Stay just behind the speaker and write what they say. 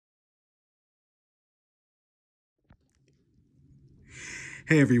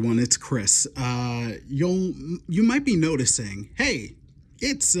Hey everyone, it's Chris. You might be noticing, hey,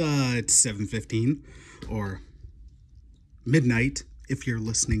 it's 7:15 or midnight if you're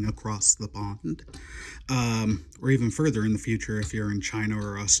listening across the pond, or even further in the future if you're in China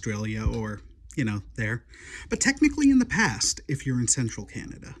or Australia or there. But technically in the past if you're in central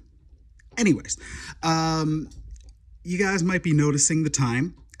Canada. Anyways, you guys might be noticing the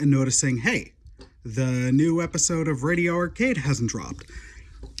time and noticing, hey, the new episode of Radio Arcade hasn't dropped.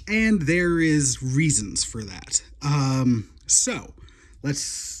 And there is reasons for that. So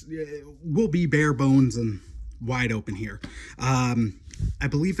we'll be bare bones and wide open here. I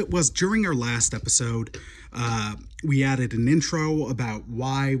believe it was during our last episode, we added an intro about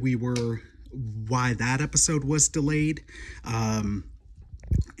why that episode was delayed. And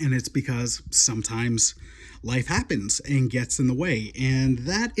it's because sometimes life happens and gets in the way. And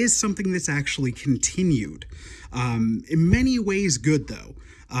that is something that's actually continued. In many ways good, though.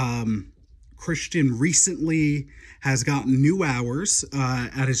 Christian recently has gotten new hours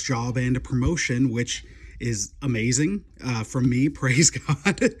at his job and a promotion, which is amazing from me. Praise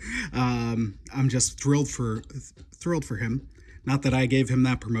God. I'm just thrilled for him. Not that I gave him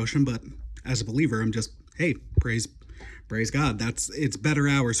that promotion, but as a believer, I'm just, hey, praise God. It's better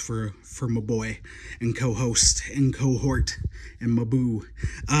hours for my boy and co-host and cohort and my boo.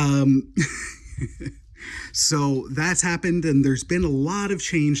 So that's happened, and there's been a lot of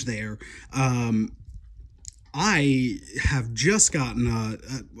change there. I have just gotten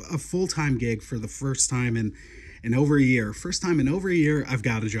a full-time gig for the first time in over a year. First time in over a year, I've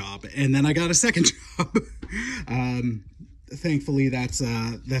got a job, and then I got a second job. Thankfully, that's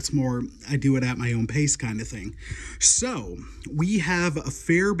more, I do it at my own pace kind of thing. So we have a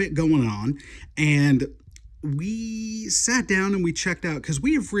fair bit going on, and we sat down and we checked out, because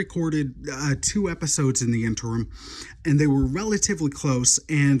we have recorded 2 episodes in the interim, and they were relatively close,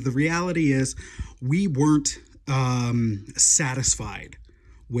 and the reality is we weren't satisfied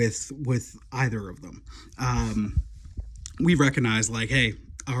with either of them. We recognized, like, hey,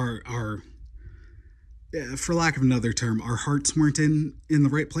 our for lack of another term, our hearts weren't in the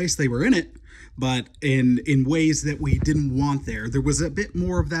right place. They were in it, but in ways that we didn't want there. There was a bit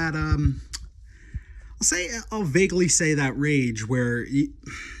more of that, I'll vaguely say that rage where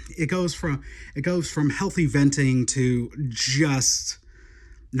it goes from healthy venting to just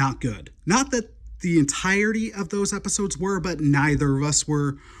not good. Not that the entirety of those episodes were, but neither of us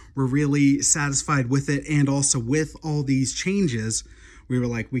were really satisfied with it. And also with all these changes, we were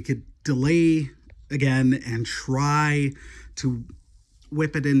like, we could delay again and try to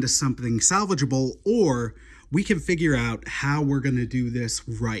whip it into something salvageable, or we can figure out how we're going to do this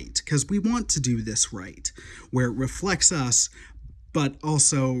right, because we want to do this right, where it reflects us, but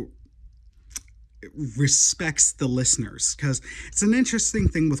also respects the listeners. Because it's an interesting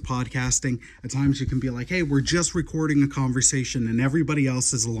thing with podcasting. At times you can be like, hey, we're just recording a conversation and everybody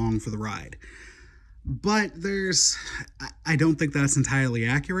else is along for the ride. But I don't think that's entirely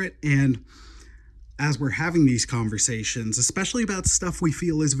accurate. And as we're having these conversations, especially about stuff we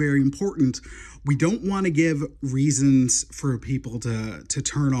feel is very important, we don't want to give reasons for people to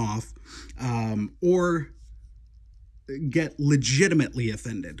turn off or get legitimately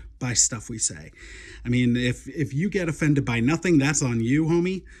offended by stuff we say. I mean, if you get offended by nothing, that's on you,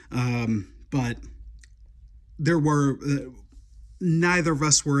 homie. But there were... neither of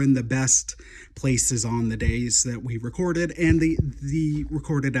us were in the best places on the days that we recorded, and the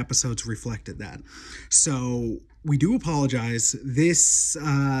recorded episodes reflected that. So we do apologize. This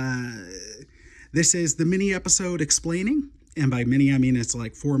is the mini episode explaining, and by mini I mean it's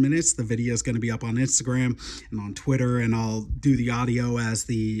like 4 minutes. The video is going to be up on Instagram and on Twitter, and I'll do the audio as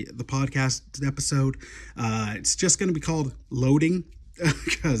the podcast episode. It's just going to be called Loading,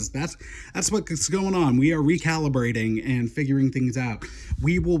 because that's what's going on. We are recalibrating and figuring things out.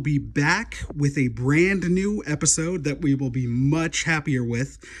 We will be back with a brand new episode that we will be much happier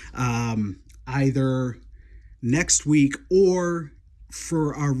with, either next week or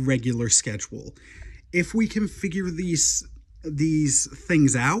for our regular schedule. If we can figure these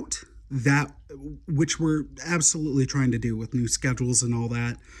things out, that which we're absolutely trying to do with new schedules and all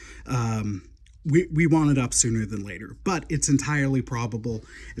that, we want it up sooner than later, but it's entirely probable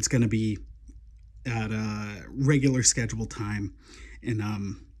it's going to be at a regular scheduled time in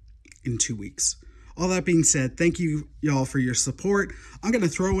 2 weeks. All that being said, thank you y'all for your support. I'm going to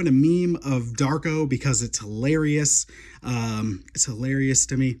throw in a meme of Darko because it's hilarious. It's hilarious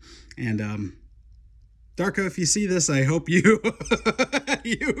to me. And Darko, if you see this, I hope you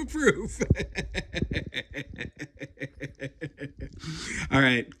you approve. All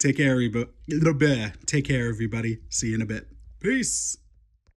right, take care, everybody. See you in a bit. Peace.